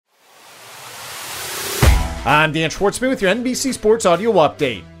I'm Dan Schwartzman with your NBC Sports Audio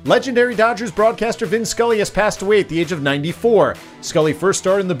Update. Legendary Dodgers broadcaster Vin Scully has passed away at the age of 94. Scully first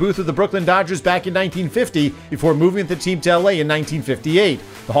started in the booth of the Brooklyn Dodgers back in 1950 before moving with the team to LA in 1958.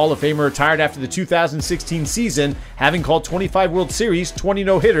 The Hall of Famer retired after the 2016 season, having called 25 World Series, 20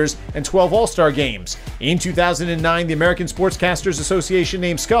 no-hitters, and 12 All-Star games. In 2009, the American Sportscasters Association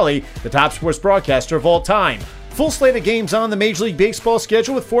named Scully the top sports broadcaster of all time. Full slate of games on the Major League Baseball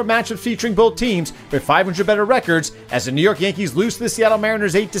schedule with 4 matchups featuring both teams with 500 better records as the New York Yankees lose to the Seattle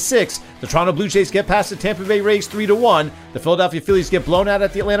Mariners 8-6, the Toronto Blue Jays get past the Tampa Bay Rays 3-1, the Philadelphia Phillies get blown out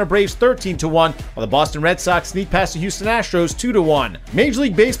at the Atlanta Braves 13-1, while the Boston Red Sox sneak past the Houston Astros 2-1. Major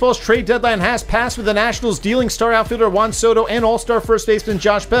League Baseball's trade deadline has passed with the Nationals dealing star outfielder Juan Soto and all-star first baseman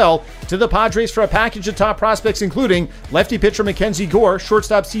Josh Bell to the Padres for a package of top prospects including lefty pitcher Mackenzie Gore,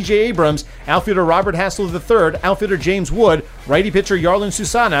 shortstop C.J. Abrams, outfielder Robert Hassel III, outfielder James Wood, righty pitcher Yarlin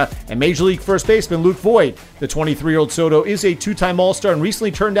Susana, and Major League first baseman Luke Voigt. The 23-year-old Soto is a 2-time All-Star and recently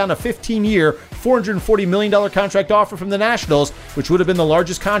turned down a 15-year, $440 million contract offer from the Nationals, which would have been the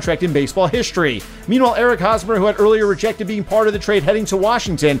largest contract in baseball history. Meanwhile, Eric Hosmer, who had earlier rejected being part of the trade heading to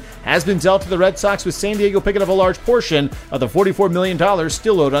Washington, has been dealt to the Red Sox, with San Diego picking up a large portion of the $44 million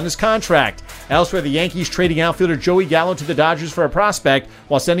still owed on his contract. Elsewhere, the Yankees trading outfielder Joey Gallo to the Dodgers for a prospect,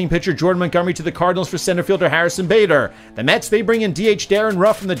 while sending pitcher Jordan Montgomery to the Cardinals for center fielder Harrison Bader. The Mets, they bring in DH Darren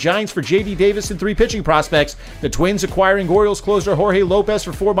Ruff from the Giants for J.D. Davis and 3 pitching prospects. The Twins acquiring Orioles closer Jorge Lopez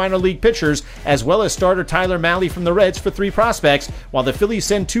for 4 minor league pitchers, as well as starter Tyler Mahle from the Reds for 3 prospects, while the Phillies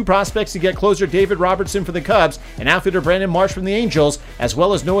send 2 prospects to get closer David Robertson for the Cubs and outfielder Brandon Marsh from the Angels, as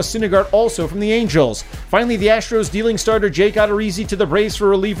well as Noah Syndergaard also from the Angels. Finally, the Astros dealing starter Jake Odorizzi to the Braves for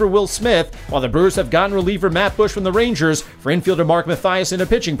reliever Will Smith, while the Brewers have gotten reliever Matt Bush from the Rangers for infielder Mark Mathias and a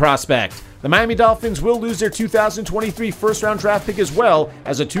pitching prospect. The Miami Dolphins will lose their 2023 first-round draft pick as well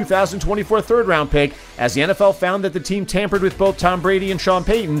as a 2024 third-round pick, as the NFL found that the team tampered with both Tom Brady and Sean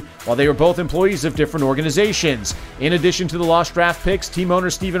Payton while they were both employees of different organizations. In addition to the lost draft picks, team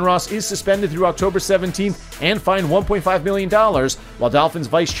owner Stephen Ross is suspended through October 17th and fined $1.5 million, while Dolphins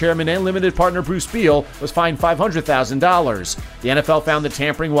vice chairman and limited partner Bruce Beal was fined $500,000. The NFL found the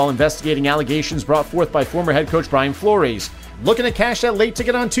tampering while investigating allegations brought forth by former head coach Brian Flores. Looking to cash that late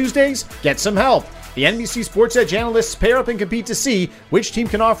ticket on Tuesdays? Get some help. The NBC Sports Edge analysts pair up and compete to see which team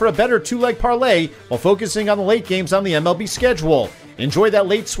can offer a better 2-leg parlay while focusing on the late games on the MLB schedule. Enjoy that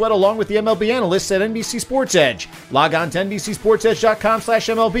late sweat along with the MLB analysts at NBC Sports Edge. Log on to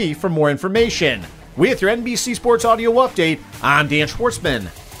NBCSportsEdge.com/MLB for more information. With your NBC Sports Audio Update, I'm Dan Schwartzman.